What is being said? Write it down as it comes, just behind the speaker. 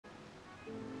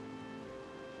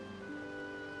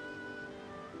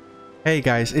Hey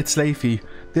guys, it's Levi,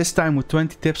 this time with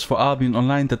 20 tips for Albion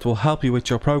Online that will help you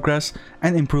with your progress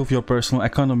and improve your personal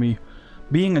economy.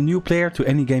 Being a new player to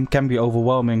any game can be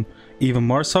overwhelming, even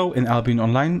more so in Albion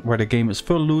Online where the game is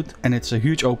full loot and it's a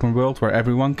huge open world where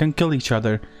everyone can kill each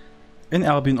other. In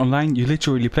Albion Online you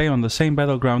literally play on the same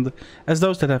battleground as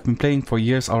those that have been playing for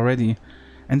years already,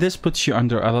 and this puts you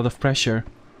under a lot of pressure.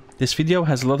 This video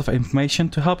has a lot of information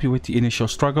to help you with the initial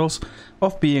struggles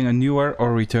of being a newer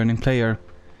or returning player.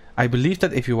 I believe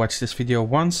that if you watch this video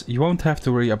once, you won't have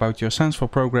to worry about your sense for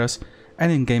progress and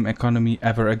in-game economy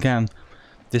ever again.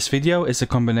 This video is a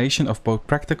combination of both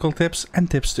practical tips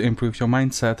and tips to improve your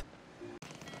mindset.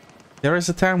 There is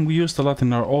a term we used a lot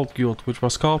in our old guild which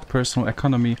was called personal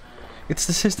economy. It's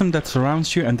the system that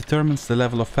surrounds you and determines the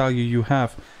level of value you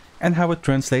have and how it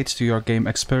translates to your game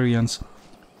experience.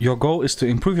 Your goal is to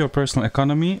improve your personal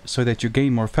economy so that you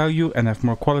gain more value and have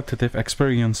more qualitative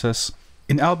experiences.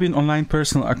 In Albion Online,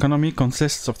 personal economy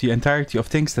consists of the entirety of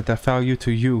things that have value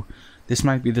to you. This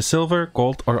might be the silver,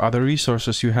 gold or other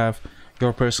resources you have,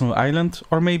 your personal island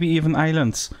or maybe even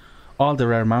islands, all the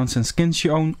rare mounts and skins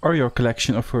you own or your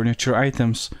collection of furniture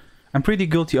items. I'm pretty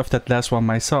guilty of that last one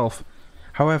myself.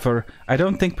 However, I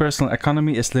don't think personal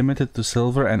economy is limited to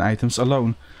silver and items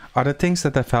alone. Other things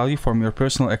that have value from your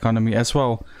personal economy as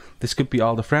well. This could be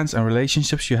all the friends and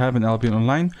relationships you have in Albion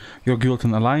Online, your guild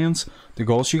and alliance, the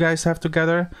goals you guys have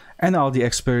together, and all the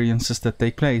experiences that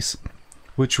take place,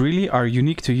 which really are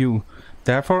unique to you.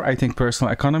 Therefore, I think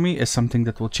personal economy is something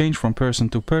that will change from person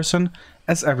to person,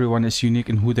 as everyone is unique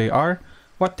in who they are,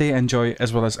 what they enjoy,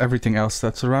 as well as everything else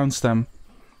that surrounds them.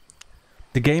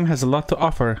 The game has a lot to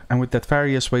offer, and with that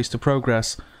various ways to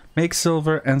progress, make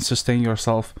silver and sustain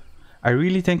yourself. I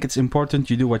really think it's important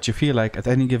you do what you feel like at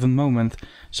any given moment,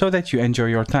 so that you enjoy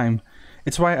your time.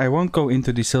 It's why I won't go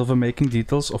into the silver making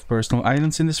details of personal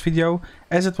islands in this video,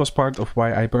 as it was part of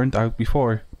why I burned out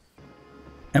before.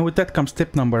 And with that comes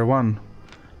tip number 1.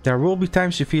 There will be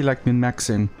times you feel like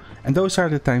min-maxing, and those are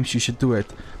the times you should do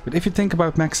it. But if you think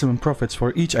about maximum profits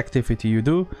for each activity you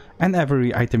do, and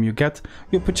every item you get,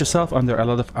 you put yourself under a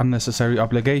lot of unnecessary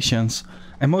obligations,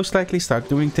 and most likely start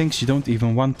doing things you don't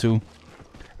even want to.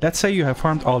 Let's say you have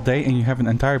farmed all day and you have an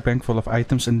entire bank full of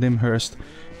items in Dimhurst.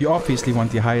 You obviously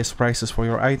want the highest prices for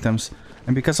your items,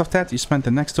 and because of that you spend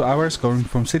the next 2 hours going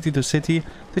from city to city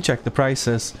to check the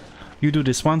prices. You do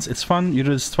this once, it's fun, you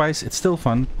do this twice, it's still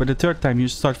fun, but the third time you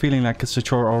start feeling like it's a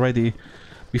chore already.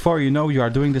 Before you know, you are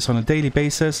doing this on a daily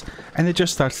basis, and it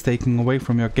just starts taking away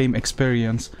from your game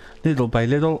experience, little by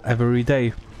little, every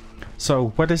day. So,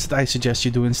 what is it I suggest you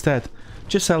do instead?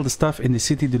 Just sell the stuff in the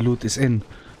city the loot is in.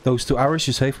 Those 2 hours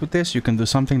you save with this, you can do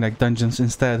something like dungeons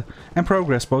instead, and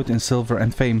progress both in silver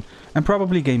and fame, and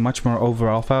probably gain much more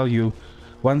overall value.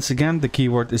 Once again, the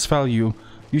keyword is value.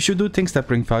 You should do things that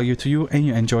bring value to you and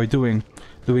you enjoy doing.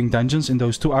 Doing dungeons in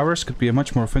those 2 hours could be a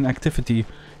much more fun activity.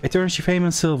 It earns you fame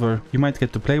and silver, you might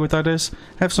get to play with others,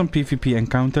 have some PvP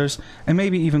encounters, and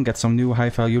maybe even get some new high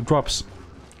value drops.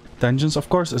 Dungeons of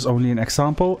course is only an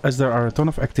example, as there are a ton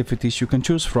of activities you can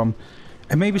choose from.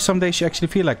 And maybe some days you actually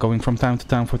feel like going from town to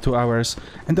town for 2 hours,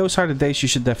 and those are the days you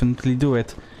should definitely do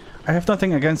it. I have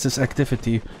nothing against this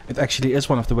activity, it actually is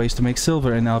one of the ways to make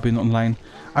silver in Albion Online.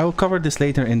 I will cover this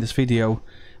later in this video.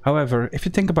 However, if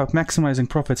you think about maximizing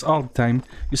profits all the time,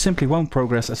 you simply won't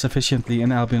progress as efficiently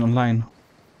in Albion Online.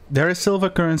 There is silver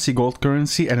currency, gold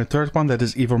currency, and a third one that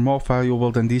is even more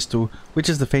valuable than these two, which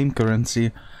is the fame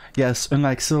currency. Yes,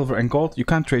 unlike silver and gold, you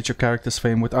can't trade your character's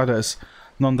fame with others.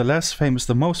 Nonetheless, fame is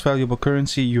the most valuable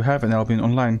currency you have in Albion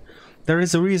Online. There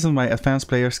is a reason why advanced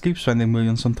players keep spending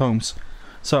millions on tomes.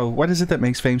 So, what is it that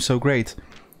makes fame so great?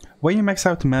 When you max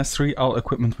out the mastery, all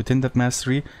equipment within that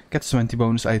mastery gets 20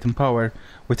 bonus item power.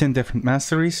 Within different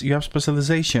masteries, you have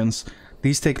specializations.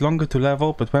 These take longer to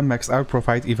level, but when maxed out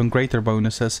provide even greater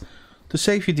bonuses. To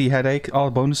save you the headache, all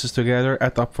bonuses together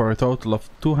add up for a total of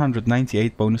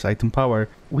 298 bonus item power,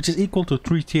 which is equal to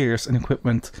 3 tiers in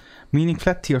equipment, meaning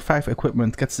flat tier 5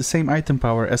 equipment gets the same item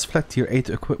power as flat tier 8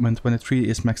 equipment when a tree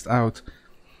is maxed out.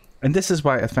 And this is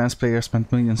why advanced players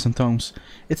spend millions on tomes.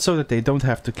 It's so that they don't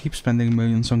have to keep spending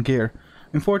millions on gear.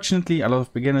 Unfortunately, a lot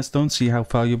of beginners don't see how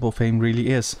valuable fame really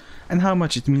is, and how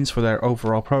much it means for their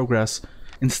overall progress.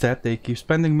 Instead, they keep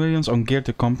spending millions on gear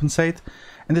to compensate,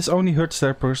 and this only hurts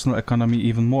their personal economy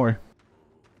even more.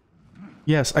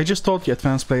 Yes, I just told you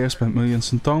advanced players spend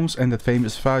millions on tomes and that fame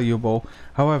is valuable.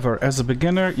 However, as a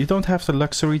beginner, you don't have the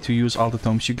luxury to use all the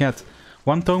tomes you get.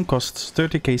 One tome costs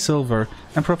 30k silver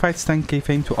and provides 10k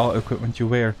fame to all equipment you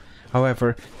wear.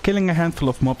 However, killing a handful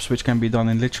of mobs, which can be done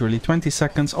in literally 20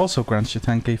 seconds, also grants you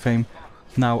 10k fame.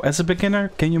 Now, as a beginner,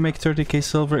 can you make 30k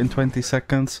silver in 20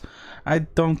 seconds? I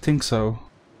don't think so.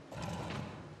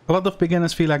 A lot of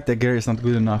beginners feel like their gear is not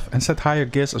good enough and set higher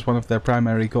gears as one of their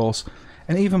primary goals,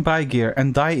 and even buy gear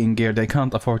and die in gear they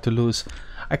can't afford to lose.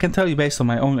 I can tell you based on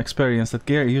my own experience that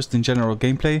gear used in general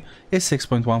gameplay is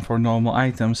 6.1 for normal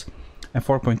items and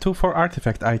 4.2 for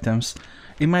artifact items.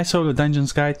 In my solo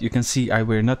dungeons guide you can see I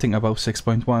wear nothing above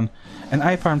 6.1 and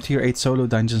I farm tier 8 solo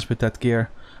dungeons with that gear.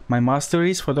 My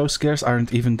masteries for those gears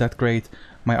aren't even that great.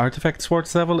 My artifact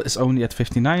swords level is only at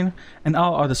 59 and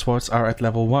all other swords are at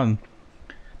level 1.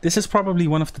 This is probably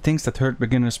one of the things that hurt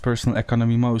beginners' personal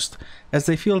economy most, as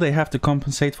they feel they have to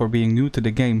compensate for being new to the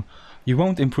game. You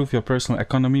won't improve your personal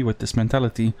economy with this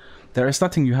mentality. There is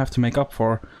nothing you have to make up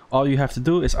for. All you have to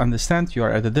do is understand you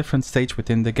are at a different stage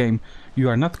within the game. You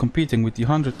are not competing with the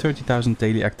 130,000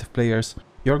 daily active players.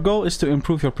 Your goal is to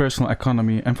improve your personal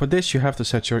economy, and for this you have to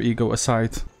set your ego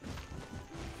aside.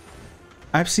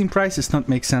 I've seen prices not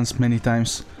make sense many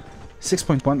times.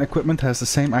 6.1 equipment has the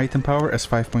same item power as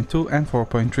 5.2 and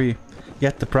 4.3,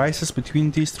 yet the prices between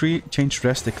these three change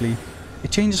drastically. It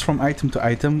changes from item to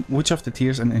item which of the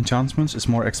tiers and enchantments is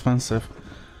more expensive.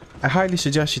 I highly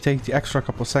suggest you take the extra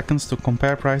couple seconds to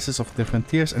compare prices of different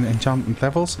tiers and enchantment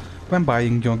levels when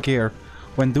buying your gear.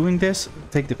 When doing this,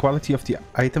 take the quality of the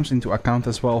items into account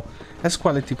as well, as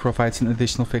quality provides an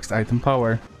additional fixed item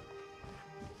power.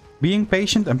 Being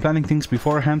patient and planning things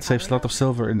beforehand saves a lot of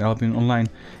silver in Albion Online.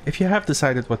 If you have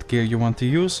decided what gear you want to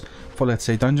use, for let's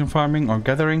say dungeon farming or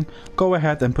gathering, go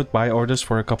ahead and put buy orders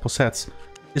for a couple sets.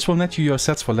 This will net you your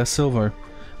sets for less silver.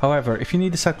 However, if you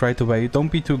need a set right away,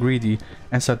 don't be too greedy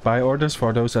and set buy orders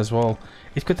for those as well.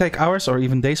 It could take hours or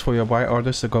even days for your buy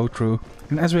orders to go through,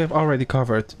 and as we have already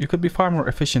covered, you could be far more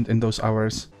efficient in those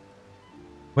hours.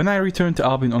 When I returned to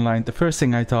Albion Online, the first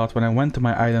thing I thought when I went to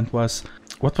my island was,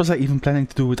 what was I even planning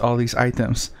to do with all these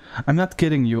items? I'm not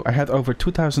kidding you, I had over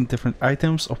 2000 different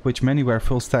items, of which many were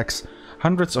full stacks.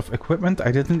 Hundreds of equipment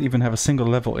I didn't even have a single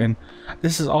level in.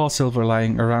 This is all silver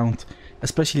lying around.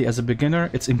 Especially as a beginner,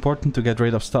 it's important to get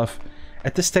rid of stuff.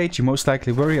 At this stage you most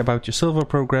likely worry about your silver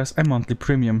progress and monthly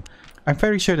premium. I'm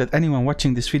very sure that anyone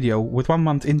watching this video with 1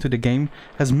 month into the game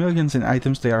has millions in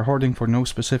items they are hoarding for no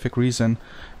specific reason,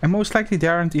 and most likely they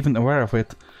aren't even aware of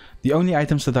it. The only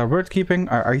items that are worth keeping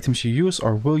are items you use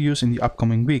or will use in the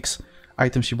upcoming weeks,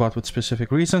 items you bought with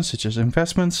specific reasons such as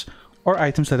investments, or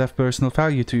items that have personal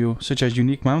value to you such as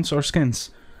unique mounts or skins.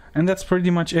 And that's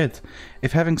pretty much it.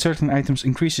 If having certain items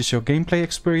increases your gameplay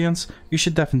experience, you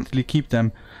should definitely keep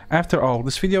them. After all,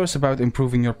 this video is about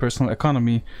improving your personal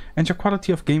economy, and your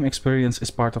quality of game experience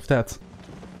is part of that.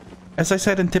 As I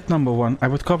said in tip number 1, I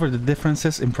would cover the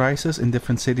differences in prices in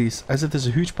different cities, as it is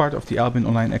a huge part of the Albion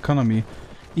Online economy.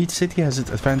 Each city has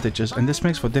its advantages, and this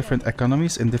makes for different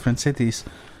economies in different cities.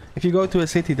 If you go to a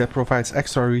city that provides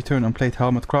extra return on plate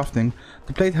helmet crafting,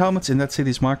 the plate helmets in that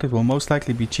city's market will most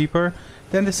likely be cheaper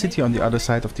than the city on the other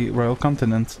side of the royal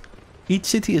continent. Each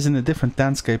city is in a different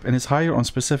landscape and is higher on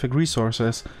specific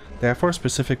resources, therefore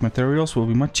specific materials will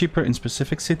be much cheaper in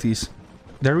specific cities.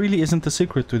 There really isn't a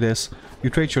secret to this. You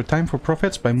trade your time for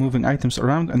profits by moving items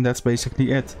around and that's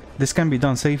basically it. This can be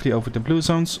done safely over the blue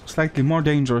zones, slightly more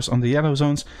dangerous on the yellow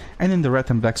zones, and in the red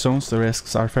and black zones the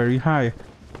risks are very high.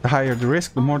 The higher the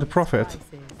risk, the more the profit.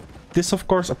 This of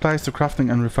course applies to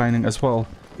crafting and refining as well.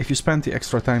 If you spend the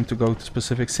extra time to go to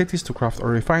specific cities to craft or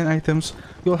refine items,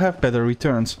 you'll have better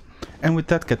returns. And with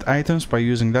that get items by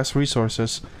using less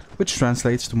resources, which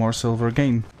translates to more silver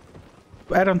gain.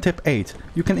 To add on tip 8,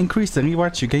 you can increase the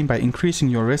rewards you gain by increasing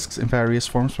your risks in various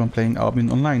forms when playing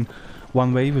Albion Online.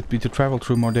 One way would be to travel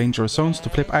through more dangerous zones to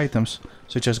flip items,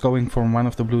 such as going from one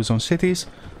of the blue zone cities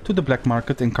to the black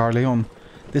market in Carleon.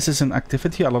 This is an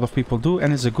activity a lot of people do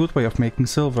and is a good way of making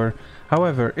silver.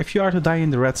 However, if you are to die in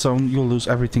the red zone, you'll lose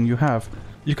everything you have.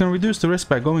 You can reduce the risk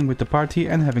by going with the party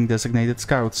and having designated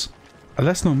scouts. A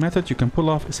less known method you can pull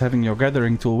off is having your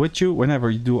gathering tool with you whenever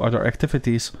you do other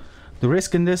activities. The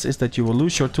risk in this is that you will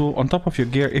lose your tool on top of your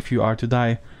gear if you are to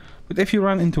die. But if you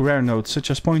run into rare nodes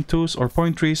such as point 2s or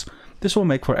point 3s, this will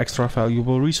make for extra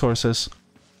valuable resources.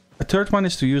 A third one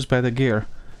is to use better gear.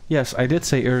 Yes, I did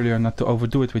say earlier not to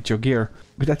overdo it with your gear,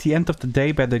 but at the end of the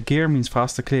day better gear means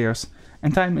faster clears.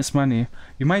 And time is money.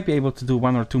 You might be able to do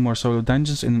 1 or 2 more solo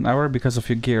dungeons in an hour because of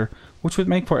your gear, which would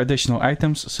make for additional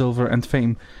items, silver and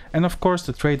fame, and of course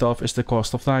the trade-off is the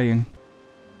cost of dying.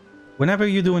 Whenever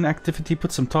you do an activity,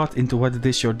 put some thought into what it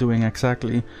is you're doing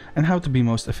exactly, and how to be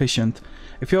most efficient.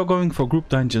 If you're going for group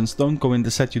dungeons, don't go in the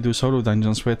set you do solo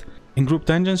dungeons with. In group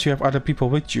dungeons you have other people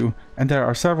with you, and there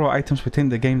are several items within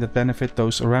the game that benefit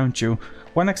those around you.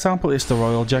 One example is the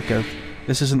Royal Jacket.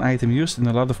 This is an item used in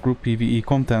a lot of group PvE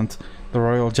content. The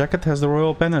Royal Jacket has the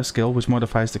Royal Banner skill, which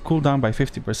modifies the cooldown by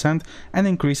 50% and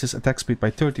increases attack speed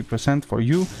by 30% for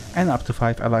you and up to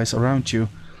 5 allies around you.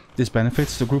 This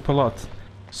benefits the group a lot.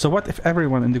 So what if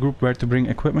everyone in the group were to bring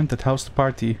equipment that helps the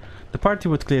party? The party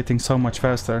would clear things so much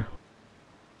faster.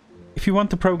 If you want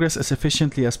to progress as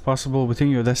efficiently as possible within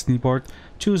your Destiny board,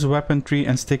 choose a weapon tree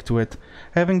and stick to it.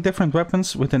 Having different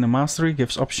weapons within a mastery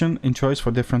gives option in choice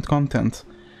for different content.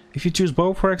 If you choose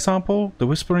bow, for example, the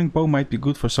Whispering Bow might be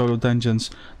good for solo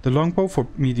dungeons, the Longbow for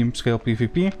medium scale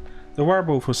PvP, the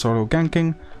Warbow for solo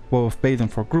ganking, Bow of Baden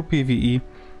for group PvE,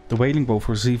 the Wailing Bow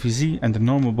for ZVZ and the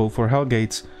normal bow for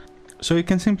Hellgates. So you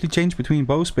can simply change between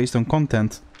bows based on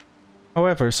content.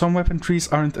 However, some weapon trees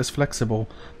aren't as flexible.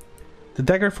 The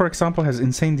Dagger, for example, has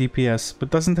insane DPS, but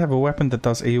doesn't have a weapon that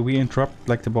does AoE interrupt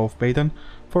like the Bow of Baden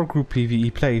for group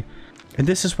PvE play. And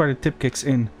this is where the tip kicks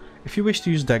in. If you wish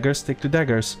to use daggers, stick to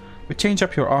daggers, but change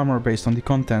up your armor based on the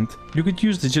content. You could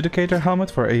use the Judicator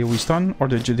helmet for AoE stun or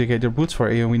the Judicator boots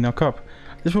for AoE knock up.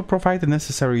 This will provide the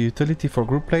necessary utility for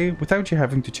group play without you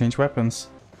having to change weapons.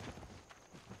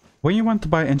 When you want to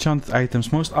buy enchanted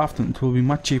items, most often it will be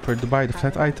much cheaper to buy the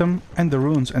flat item and the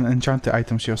runes and enchant the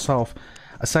items yourself.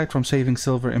 Aside from saving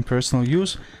silver in personal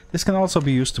use, this can also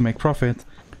be used to make profit.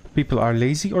 People are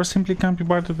lazy or simply can't be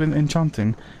bothered with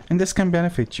enchanting, and this can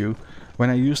benefit you. When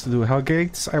I used to do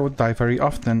Hellgates, I would die very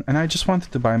often, and I just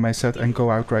wanted to buy my set and go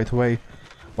out right away.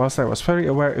 Whilst I was very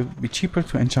aware it would be cheaper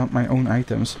to enchant my own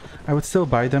items, I would still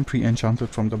buy them pre-enchanted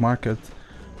from the market.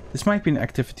 This might be an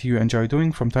activity you enjoy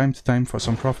doing from time to time for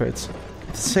some profits.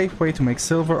 It's a safe way to make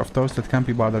silver of those that can't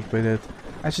be bothered with it.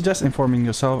 I suggest informing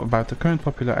yourself about the current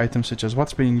popular items such as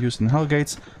what's being used in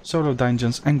Hellgates, solo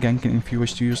dungeons and ganking if you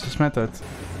wish to use this method.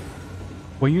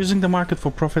 When using the market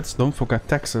for profits, don't forget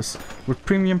taxes. With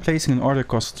premium, placing an order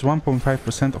costs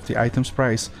 1.5% of the item's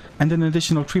price, and an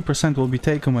additional 3% will be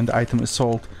taken when the item is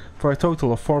sold, for a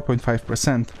total of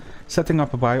 4.5%. Setting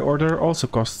up a buy order also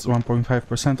costs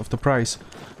 1.5% of the price,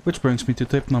 which brings me to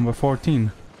tip number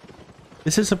 14.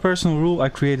 This is a personal rule I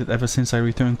created ever since I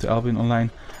returned to Albion Online.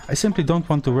 I simply don't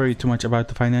want to worry too much about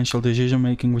the financial decision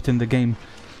making within the game.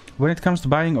 When it comes to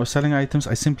buying or selling items,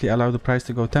 I simply allow the price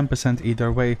to go 10%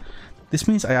 either way. This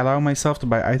means I allow myself to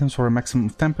buy items for a maximum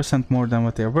of 10% more than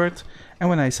what they are worth, and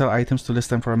when I sell items to list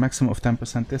them for a maximum of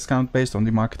 10% discount based on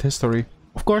the market history.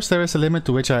 Of course, there is a limit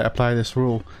to which I apply this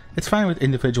rule. It's fine with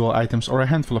individual items or a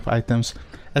handful of items,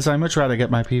 as I much rather get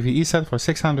my PvE set for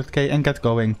 600k and get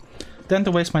going, than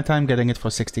to waste my time getting it for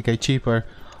 60k cheaper.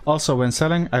 Also, when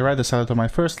selling, I rather sell it on my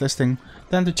first listing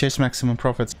than to chase maximum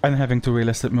profits and having to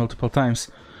relist it multiple times.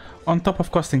 On top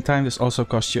of costing time, this also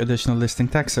costs you additional listing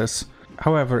taxes.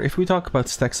 However, if we talk about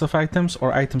stacks of items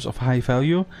or items of high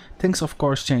value, things of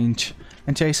course change,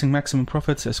 and chasing maximum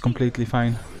profits is completely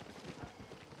fine.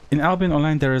 In Albion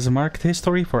Online there is a market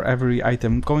history for every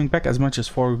item, going back as much as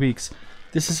 4 weeks.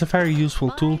 This is a very useful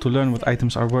tool to learn what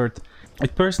items are worth.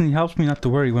 It personally helps me not to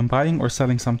worry when buying or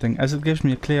selling something, as it gives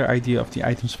me a clear idea of the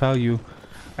item's value.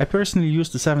 I personally use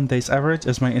the 7 days average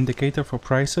as my indicator for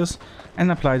prices,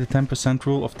 and apply the 10%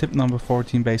 rule of tip number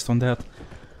 14 based on that.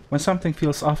 When something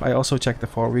feels off, I also check the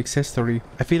 4 weeks history.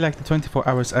 I feel like the 24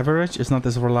 hours average is not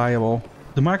as reliable.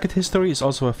 The market history is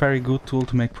also a very good tool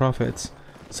to make profits.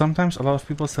 Sometimes a lot of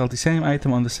people sell the same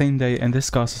item on the same day and this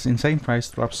causes insane price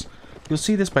drops. You'll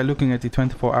see this by looking at the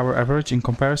 24-hour average in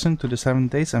comparison to the 7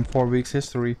 days and 4 weeks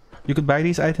history. You could buy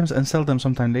these items and sell them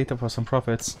sometime later for some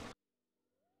profits.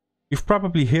 You've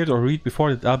probably heard or read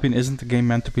before that Albion isn't a game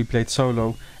meant to be played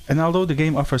solo, and although the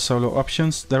game offers solo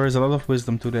options, there is a lot of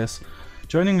wisdom to this.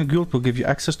 Joining a guild will give you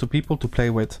access to people to play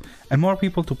with, and more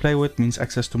people to play with means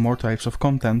access to more types of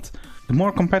content. The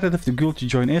more competitive the guild you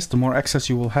join is, the more access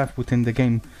you will have within the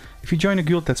game. If you join a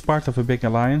guild that's part of a big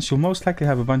alliance, you'll most likely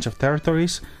have a bunch of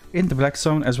territories in the Black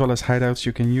Zone as well as hideouts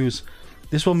you can use.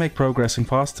 This will make progressing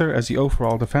faster, as the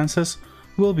overall defenses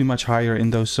will be much higher in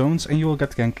those zones and you will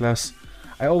get ganked less.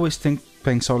 I always think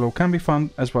playing solo can be fun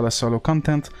as well as solo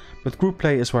content, but group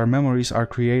play is where memories are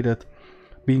created.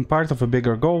 Being part of a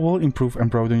bigger goal will improve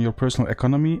and broaden your personal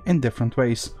economy in different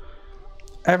ways.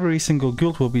 Every single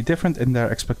guild will be different in their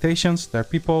expectations, their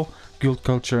people, guild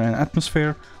culture and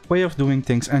atmosphere, way of doing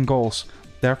things and goals.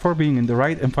 Therefore, being in the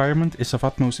right environment is of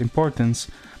utmost importance.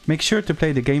 Make sure to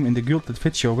play the game in the guild that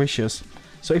fits your wishes.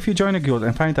 So if you join a guild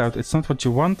and find out it's not what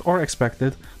you want or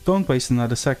expected, don't waste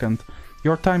another second.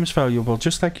 Your time is valuable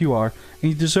just like you are,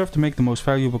 and you deserve to make the most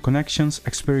valuable connections,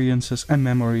 experiences and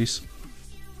memories.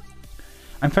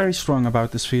 I'm very strong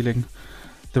about this feeling.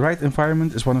 The right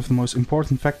environment is one of the most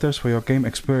important factors for your game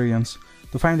experience.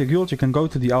 To find a guild you can go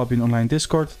to the Albion Online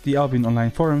Discord, the Albion Online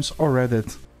forums or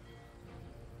Reddit.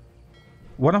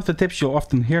 One of the tips you'll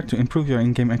often hear to improve your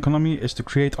in-game economy is to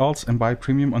create alts and buy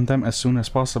premium on them as soon as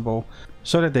possible,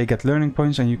 so that they get learning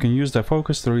points and you can use their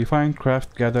focus to refine,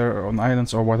 craft, gather on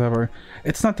islands or whatever.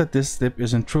 It's not that this tip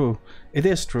isn't true. It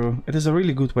is true. It is a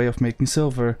really good way of making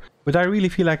silver, but I really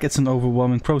feel like it's an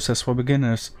overwhelming process for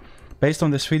beginners. Based on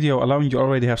this video alone, you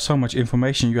already have so much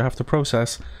information you have to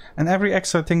process, and every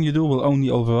extra thing you do will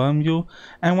only overwhelm you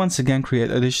and once again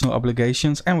create additional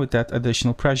obligations and with that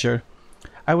additional pressure.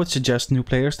 I would suggest new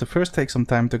players to first take some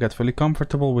time to get fully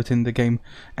comfortable within the game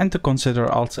and to consider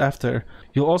alts after.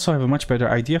 You'll also have a much better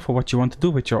idea for what you want to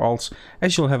do with your alts,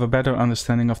 as you'll have a better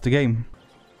understanding of the game.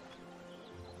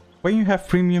 When you have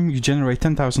premium, you generate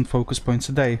 10,000 focus points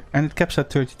a day, and it caps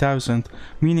at 30,000,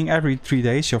 meaning every 3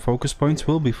 days your focus points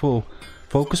will be full.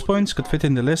 Focus points could fit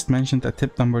in the list mentioned at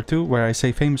tip number 2 where I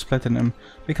say famous platinum,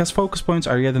 because focus points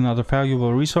are yet another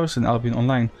valuable resource in Albion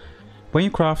Online. When you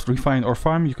craft, refine or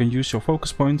farm, you can use your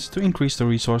focus points to increase the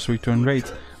resource return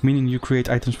rate, meaning you create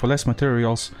items for less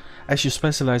materials. As you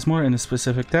specialize more in a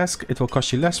specific task, it will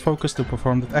cost you less focus to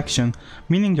perform that action,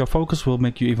 meaning your focus will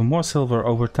make you even more silver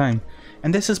over time.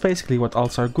 And this is basically what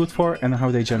alts are good for and how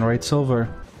they generate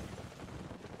silver.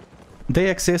 They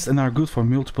exist and are good for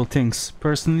multiple things.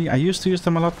 Personally, I used to use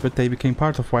them a lot, but they became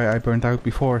part of why I burned out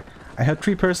before. I had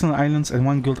 3 personal islands and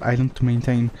 1 guild island to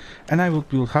maintain, and I would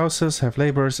build houses, have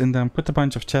laborers in them, put a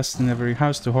bunch of chests in every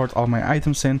house to hoard all my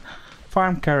items in,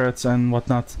 farm carrots and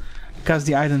whatnot. Because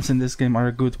the items in this game are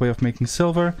a good way of making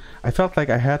silver, I felt like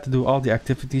I had to do all the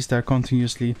activities there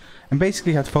continuously, and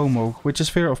basically had FOMO, which is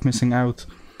fear of missing out.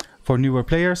 For newer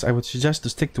players, I would suggest to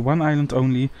stick to 1 island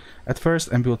only at first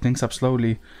and build things up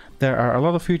slowly. There are a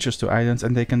lot of features to islands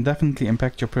and they can definitely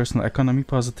impact your personal economy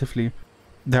positively.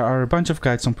 There are a bunch of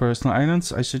guides on personal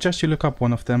islands. I suggest you look up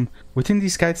one of them. Within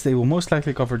these guides they will most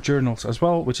likely cover journals as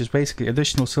well, which is basically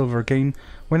additional silver gain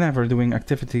whenever doing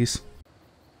activities.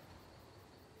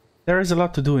 There is a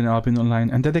lot to do in Albion Online,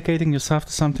 and dedicating yourself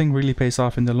to something really pays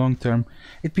off in the long term.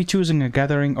 It be choosing a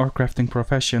gathering or crafting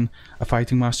profession, a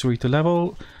fighting mastery to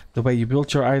level, the way you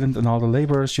build your island and all the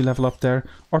laborers you level up there,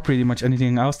 or pretty much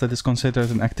anything else that is considered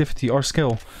an activity or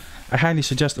skill. I highly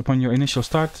suggest upon your initial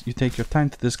start, you take your time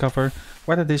to discover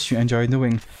what it is you enjoy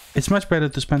doing. It's much better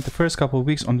to spend the first couple of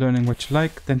weeks on learning what you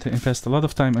like than to invest a lot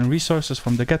of time and resources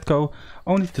from the get-go,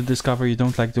 only to discover you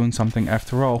don't like doing something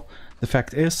after all. The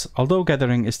fact is, although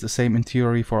gathering is the same in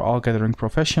theory for all gathering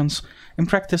professions, in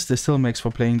practice this still makes for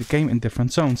playing the game in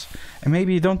different zones. And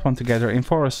maybe you don't want to gather in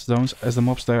forest zones as the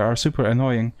mobs there are super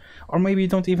annoying. Or maybe you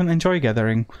don't even enjoy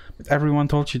gathering, but everyone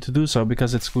told you to do so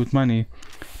because it's good money.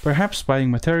 Perhaps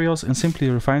buying materials and simply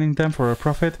refining them for a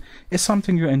profit is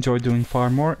something you enjoy doing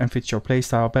far more and fits your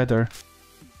playstyle better.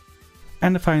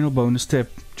 And the final bonus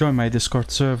tip, join my Discord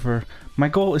server. My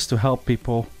goal is to help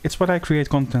people. It's what I create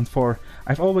content for.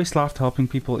 I've always loved helping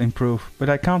people improve, but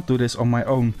I can't do this on my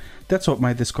own. That's what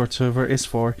my Discord server is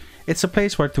for. It's a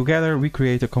place where together we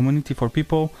create a community for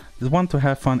people that want to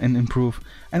have fun and improve,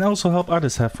 and also help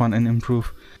others have fun and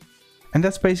improve. And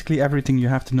that's basically everything you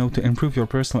have to know to improve your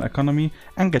personal economy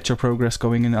and get your progress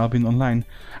going in Albion Online.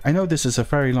 I know this is a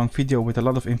very long video with a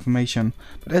lot of information,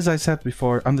 but as I said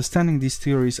before, understanding these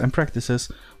theories and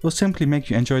practices will simply make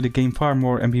you enjoy the game far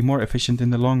more and be more efficient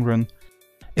in the long run.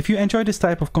 If you enjoy this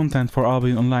type of content for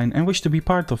Albion Online and wish to be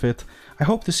part of it, I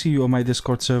hope to see you on my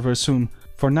Discord server soon.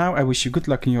 For now, I wish you good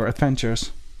luck in your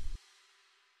adventures.